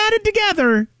all of them added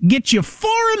together get you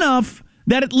far enough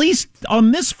that at least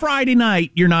on this Friday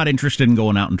night, you're not interested in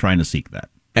going out and trying to seek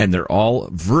that. And they're all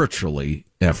virtually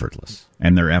effortless.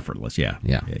 And they're effortless, yeah.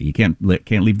 You can't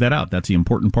leave that out. That's the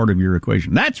important part of your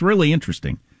equation. That's really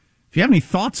interesting. If you have any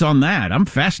thoughts on that, I'm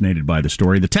fascinated by the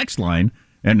story. The text line,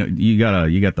 and you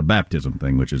got the baptism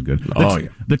thing, which is good.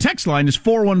 The text line is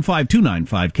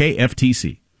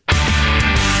 415-295-KFTC.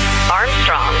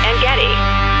 Armstrong and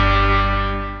Getty.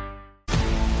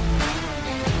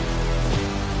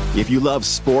 If you love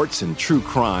sports and true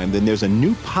crime, then there's a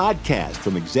new podcast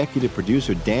from executive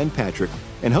producer Dan Patrick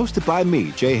and hosted by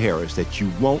me, Jay Harris, that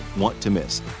you won't want to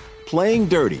miss. Playing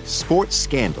Dirty: Sports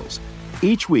Scandals.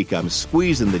 Each week, I'm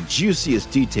squeezing the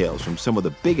juiciest details from some of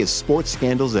the biggest sports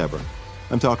scandals ever.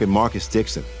 I'm talking Marcus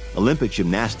Dixon, Olympic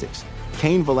gymnastics,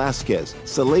 Cain Velasquez,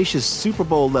 salacious Super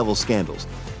Bowl-level scandals.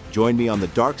 Join me on the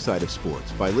dark side of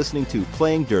sports by listening to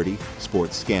Playing Dirty: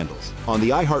 Sports Scandals on the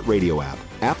iHeartRadio app,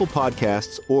 Apple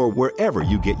Podcasts, or wherever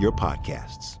you get your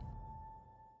podcasts.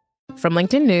 From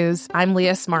LinkedIn News, I'm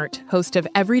Leah Smart, host of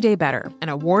Everyday Better, an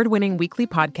award-winning weekly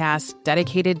podcast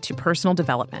dedicated to personal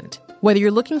development. Whether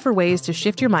you're looking for ways to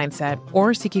shift your mindset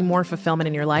or seeking more fulfillment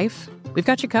in your life, we've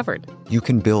got you covered. You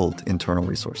can build internal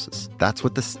resources. That's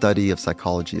what the study of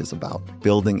psychology is about,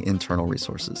 building internal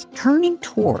resources. Turning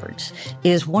towards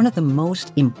is one of the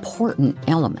most important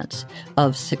elements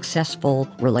of successful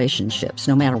relationships,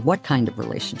 no matter what kind of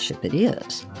relationship it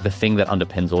is. The thing that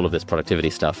underpins all of this productivity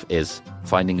stuff is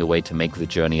finding a way to make the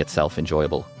journey itself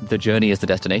enjoyable. The journey is the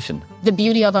destination. The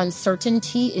beauty of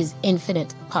uncertainty is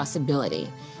infinite possibility.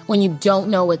 When you don't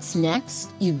know what's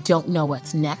next, you don't know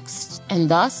what's next. And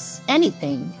thus,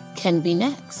 anything can be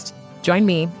next. Join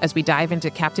me as we dive into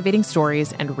captivating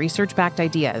stories and research-backed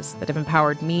ideas that have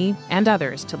empowered me and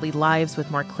others to lead lives with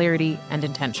more clarity and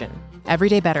intention.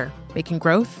 Everyday Better, making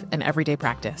growth an everyday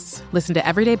practice. Listen to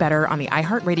Everyday Better on the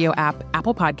iHeartRadio app,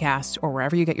 Apple Podcasts, or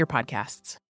wherever you get your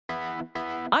podcasts.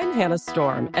 I'm Hannah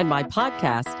Storm, and my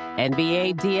podcast,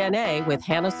 NBA DNA with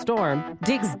Hannah Storm,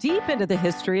 digs deep into the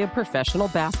history of professional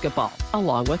basketball,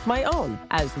 along with my own,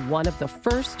 as one of the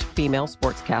first female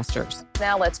sportscasters.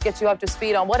 Now let's get you up to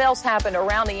speed on what else happened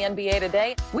around the NBA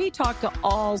today. We talked to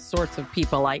all sorts of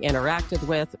people I interacted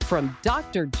with, from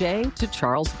Dr. J to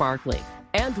Charles Barkley,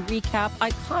 and recap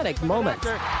iconic moments.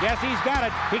 Yes, he's got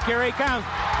it. Here he comes.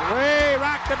 Way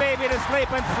rock the baby to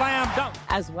sleep and slam dunk.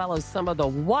 As well as some of the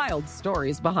wild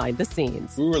stories behind the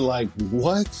scenes. We were like,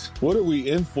 what? What are we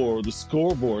in for? The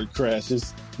scoreboard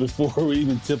crashes before we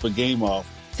even tip a game off.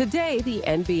 Today, the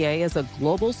NBA is a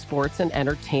global sports and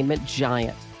entertainment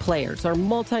giant. Players are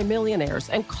multimillionaires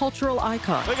and cultural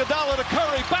icons. Iguodala to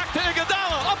Curry, back to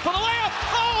Iguodala, up for the layup.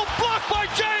 Oh, blocked by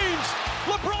James.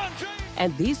 LeBron James.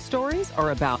 And these stories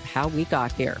are about how we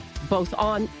got here, both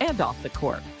on and off the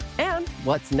court. And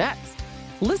what's next?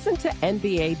 Listen to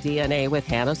NBA DNA with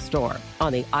Hannah Storm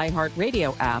on the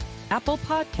iHeartRadio app, Apple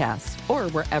Podcasts, or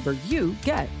wherever you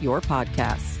get your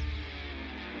podcasts.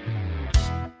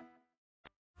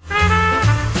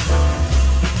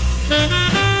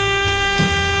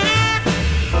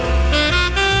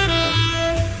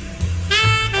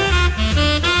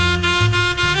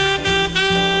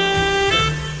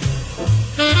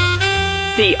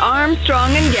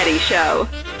 and Getty Show.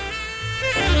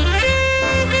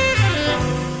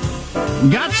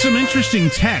 Got some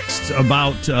interesting texts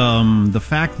about the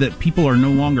fact that people are no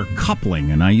longer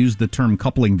coupling, and I use the term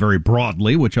coupling very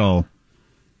broadly, which I'll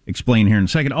explain here in a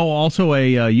second. Oh, also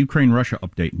a Ukraine-Russia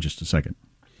update in just a second.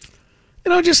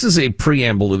 Just as a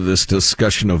preamble to this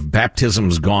discussion of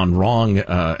baptisms gone wrong,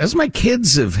 as my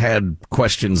kids have had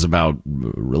questions about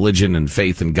religion and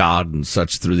faith and God and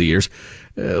such through the years,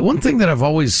 one thing that I've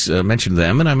always mentioned to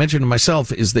them, and I mentioned to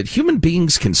myself, is that human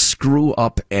beings can screw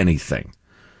up anything.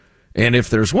 And if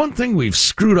there's one thing we've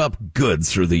screwed up good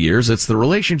through the years, it's the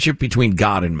relationship between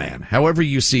God and man. However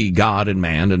you see God and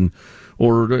man,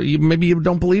 or maybe you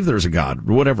don't believe there's a God,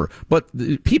 or whatever.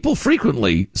 But people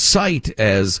frequently cite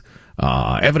as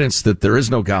evidence that there is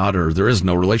no God or there is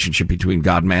no relationship between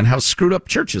God and man how screwed up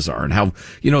churches are, and how,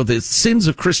 the sins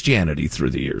of Christianity through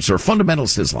the years, or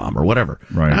fundamentalist Islam, or whatever.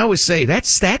 Right. And I always say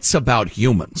that's about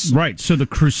humans. Right. So the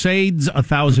Crusades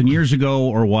 1,000 years ago,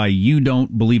 or why you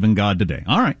don't believe in God today.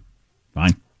 All right.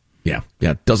 Fine. Yeah,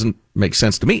 it doesn't make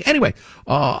sense to me. Anyway,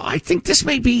 I think this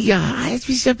may be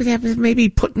maybe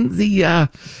putting the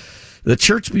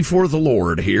church before the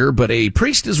Lord here, but a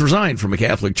priest has resigned from a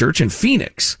Catholic church in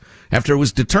Phoenix after it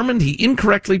was determined he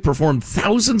incorrectly performed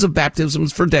thousands of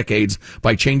baptisms for decades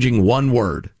by changing one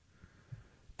word.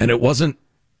 And it wasn't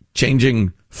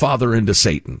changing Father into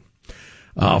Satan.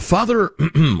 Father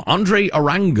Andre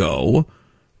Arango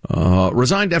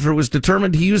resigned after it was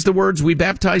determined he used the words, "We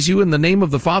baptize you in the name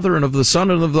of the Father and of the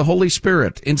Son and of the Holy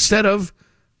Spirit," instead of,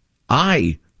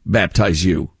 "I baptize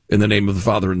you in the name of the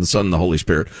Father and the Son and the Holy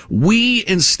Spirit." We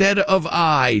instead of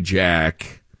I,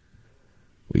 Jack.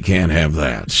 We can't have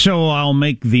that. So I'll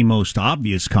make the most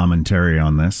obvious commentary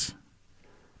on this.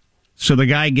 So the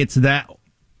guy gets that,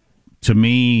 to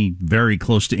me, very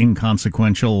close to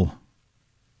inconsequential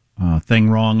thing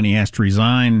wrong, and he has to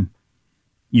resign.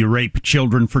 You rape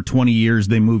children for 20 years,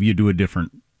 they move you to a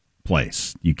different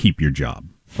place. You keep your job.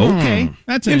 Okay.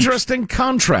 That's an interesting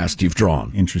contrast you've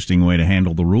drawn. Interesting way to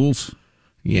handle the rules.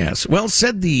 Yes. Well,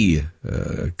 said the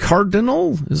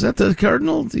cardinal. Is that the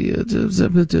cardinal?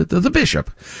 The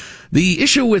bishop. The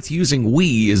issue with using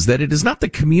 "we" is that it is not the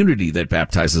community that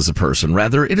baptizes a person.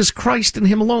 Rather, it is Christ and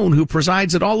him alone who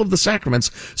presides at all of the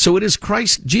sacraments. So it is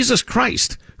Jesus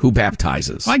Christ who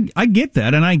baptizes. I get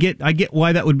that, and I get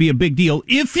why that would be a big deal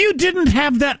if you didn't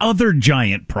have that other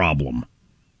giant problem.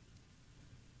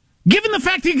 Given the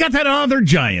fact that you got that other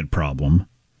giant problem,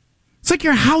 it's like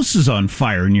your house is on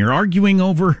fire and you're arguing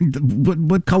over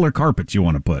what color carpets you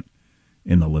want to put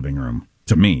in the living room.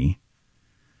 To me.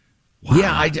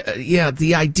 Wow. Yeah,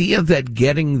 the idea that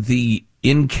getting the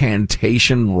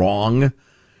incantation wrong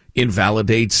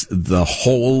invalidates the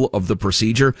whole of the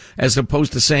procedure, as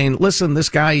opposed to saying, listen, this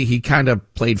guy, he kind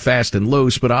of played fast and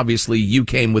loose, but obviously you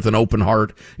came with an open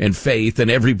heart and faith, and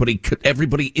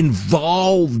everybody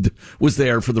involved was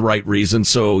there for the right reason,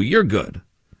 so you're good.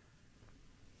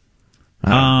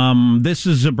 This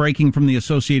is a breaking from the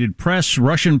Associated Press.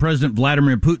 Russian President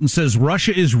Vladimir Putin says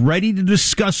Russia is ready to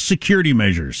discuss security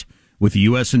measures with the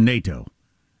U.S. and NATO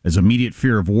as immediate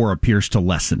fear of war appears to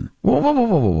lessen.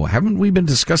 Whoa. Haven't we been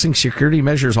discussing security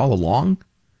measures all along?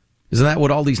 Isn't that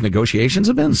what all these negotiations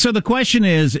have been? So the question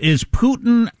is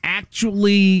Putin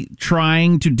actually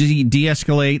trying to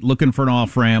de-escalate, looking for an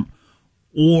off-ramp,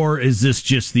 or is this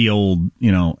just the old,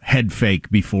 head fake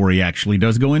before he actually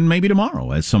does go in maybe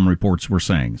tomorrow, as some reports were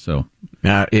saying? So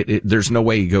there's no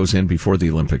way he goes in before the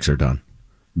Olympics are done.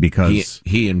 Because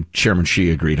he and Chairman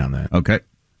Xi agreed on that. Okay.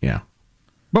 Yeah.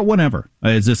 But whatever.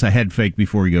 Is this a head fake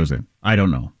before he goes in? I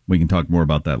don't know. We can talk more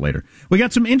about that later. We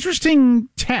got some interesting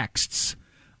texts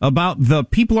about the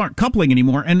people aren't coupling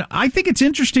anymore. And I think it's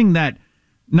interesting that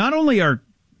not only are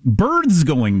births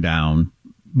going down,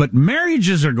 but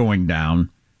marriages are going down,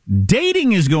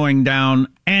 dating is going down,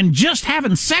 and just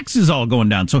having sex is all going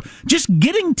down. So just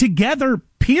getting together,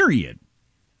 period.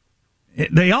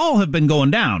 They all have been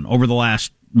going down over the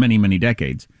last many, many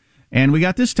decades. And we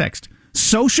got this text.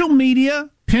 Social media,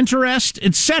 Pinterest,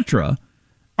 etc.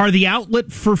 are the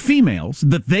outlet for females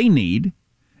that they need,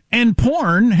 and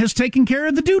porn has taken care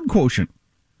of the dude quotient.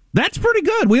 That's pretty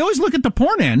good. We always look at the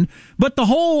porn end, but the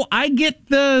whole I get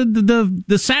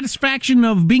the satisfaction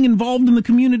of being involved in the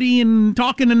community and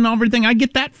talking and everything, I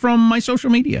get that from my social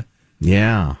media.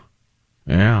 Yeah.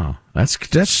 That's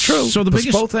true. So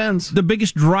both ends. The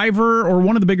biggest driver, or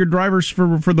one of the bigger drivers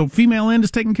for the female end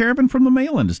is taken care of, and from the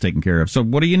male end is taken care of. So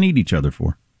what do you need each other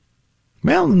for?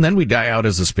 Well, and then we die out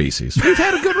as a species. We've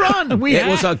had a good run. It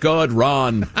was a good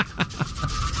run.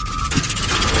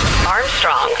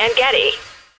 Armstrong and Getty.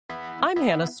 I'm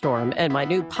Hannah Storm, and my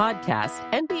new podcast,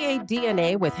 NBA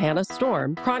DNA with Hannah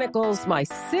Storm, chronicles my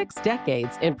 6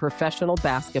 decades in professional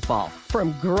basketball.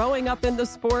 From growing up in the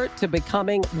sport to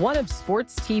becoming one of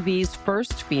sports TV's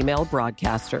first female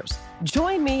broadcasters.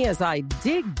 Join me as I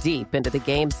dig deep into the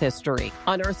game's history,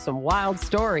 unearth some wild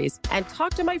stories, and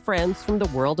talk to my friends from the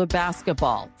world of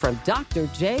basketball, from Dr.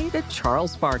 J to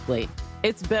Charles Barkley.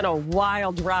 It's been a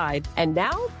wild ride, and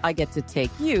now I get to take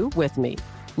you with me.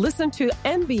 Listen to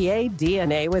NBA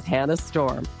DNA with Hannah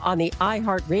Storm on the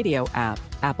iHeartRadio app,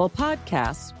 Apple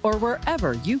Podcasts, or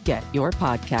wherever you get your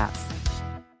podcasts.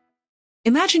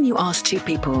 Imagine you ask 2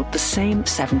 people the same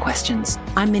 7 questions.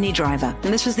 I'm Minnie Driver,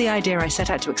 and this was the idea I set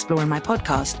out to explore in my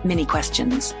podcast, Minnie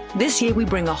Questions. This year, we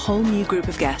bring a whole new group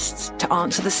of guests to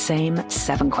answer the same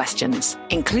 7 questions,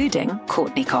 including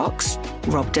Courtney Cox,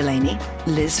 Rob Delaney,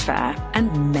 Liz Phair,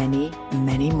 and many,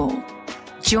 many more.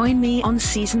 Join me on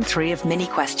Season 3 of Minnie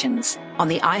Questions on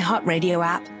the iHeartRadio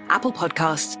app, Apple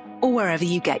Podcasts, or wherever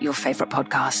you get your favorite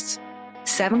podcasts.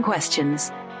 7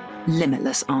 questions,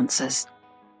 limitless answers.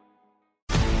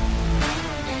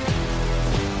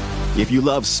 If you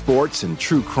love sports and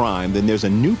true crime, then there's a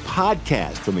new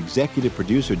podcast from executive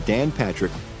producer Dan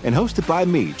Patrick and hosted by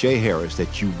me, Jay Harris,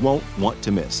 that you won't want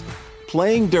to miss.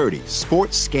 Playing Dirty: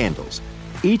 Sports Scandals.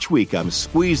 Each week, I'm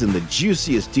squeezing the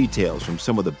juiciest details from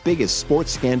some of the biggest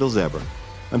sports scandals ever.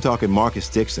 I'm talking Marcus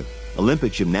Dixon,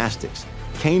 Olympic gymnastics,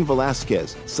 Cain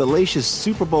Velasquez, salacious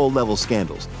Super Bowl-level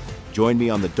scandals. Join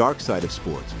me on the dark side of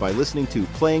sports by listening to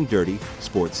Playing Dirty: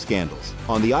 Sports Scandals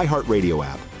on the iHeartRadio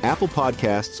app, Apple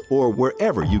Podcasts, or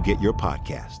wherever you get your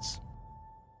podcasts.